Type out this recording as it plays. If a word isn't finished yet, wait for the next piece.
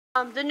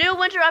The new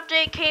winter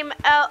update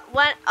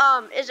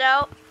is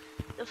out.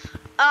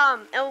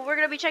 And we're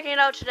gonna be checking it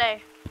out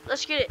today.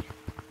 Let's get it.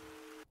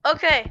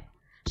 Okay,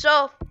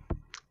 so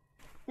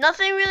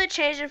nothing really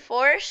changed in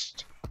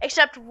Forest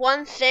except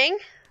one thing.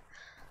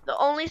 The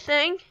only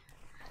thing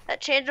that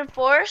changed in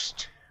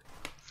Forest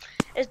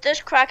is this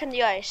crack in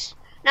the ice.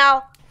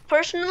 Now,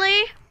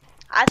 personally,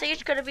 I think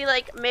it's gonna be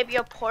like maybe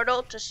a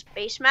portal to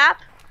space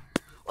map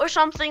or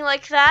something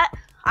like that.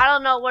 I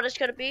don't know what it's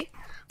gonna be,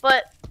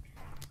 but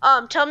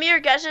tell me your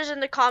guesses in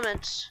the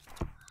comments.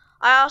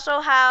 I also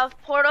have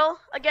Portal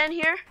again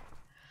here,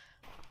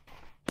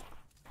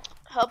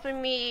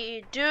 helping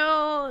me do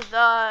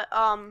the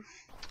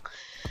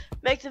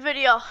make the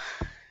video.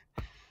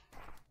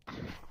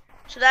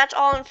 So that's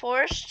all in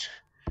Forest.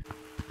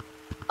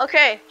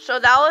 Okay, so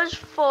that was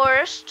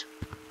Forest.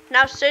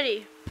 Now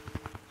City.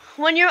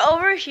 When you're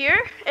over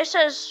here, it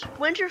says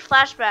Winter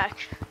Flashback.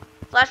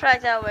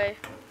 Flashback that way.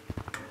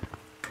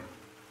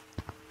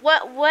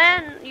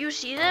 When you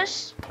see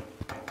this,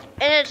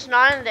 and it's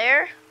not in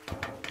there,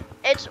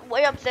 it's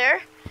way up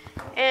there,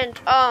 and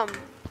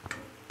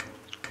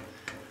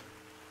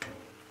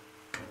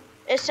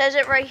it says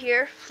it right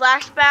here.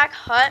 Flashback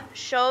hut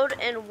showed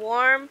in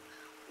warm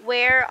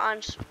wear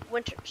on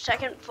winter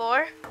second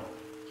floor.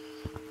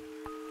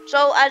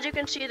 So as you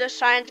can see, the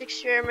science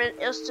experiment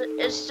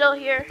is still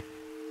here.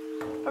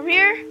 From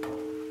here,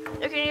 you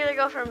can either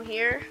go from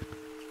here,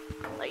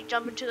 like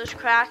jump into this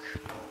crack,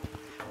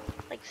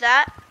 like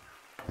that,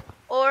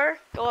 or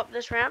go up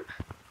this ramp.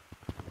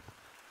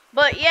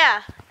 But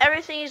yeah,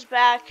 everything is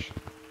back.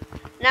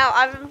 Now,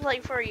 I've been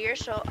playing for a year,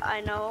 so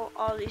I know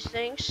all these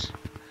things.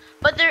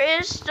 But there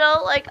is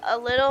still like a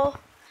little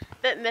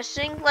bit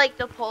missing, like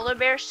the polar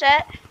bear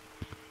set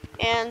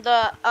and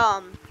the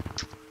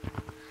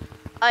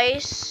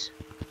ice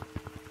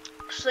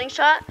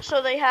slingshot.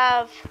 So they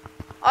have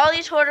all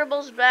these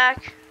hoardables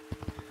back.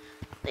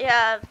 They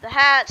have the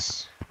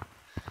hats,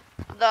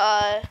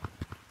 the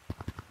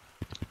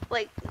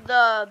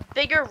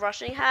bigger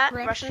Russian hat.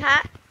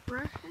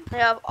 They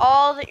have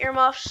all the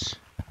earmuffs,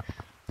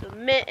 the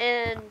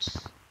mittens,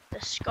 the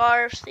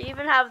scarves. They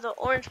even have the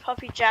orange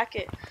puffy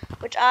jacket,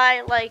 which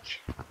I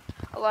like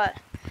a lot.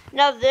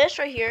 Now this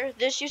right here,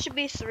 this used to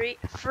be free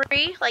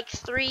like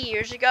 3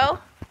 years ago,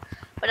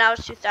 but now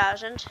it's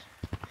 2000.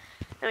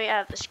 And we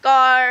have the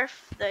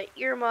scarf, the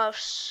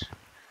earmuffs,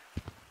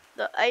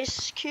 the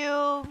ice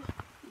cube,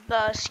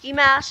 the ski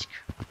mask,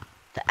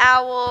 the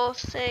owl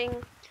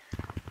thing,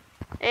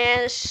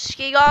 and the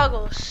ski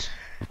goggles.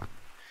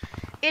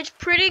 It's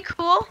pretty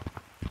cool,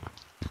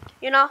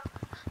 you know.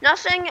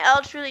 Nothing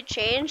else really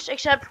changed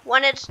except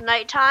when it's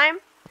nighttime,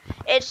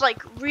 it's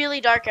like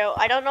really dark out.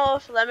 I don't know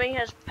if Lemming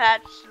has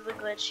patched the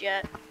glitch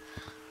yet.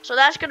 So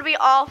that's gonna be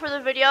all for the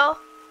video.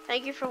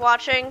 Thank you for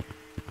watching.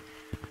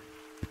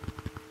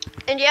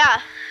 And yeah,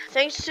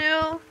 thanks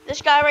to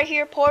this guy right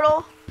here,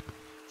 Portal,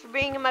 for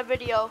being in my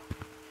video.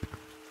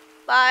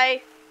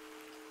 Bye.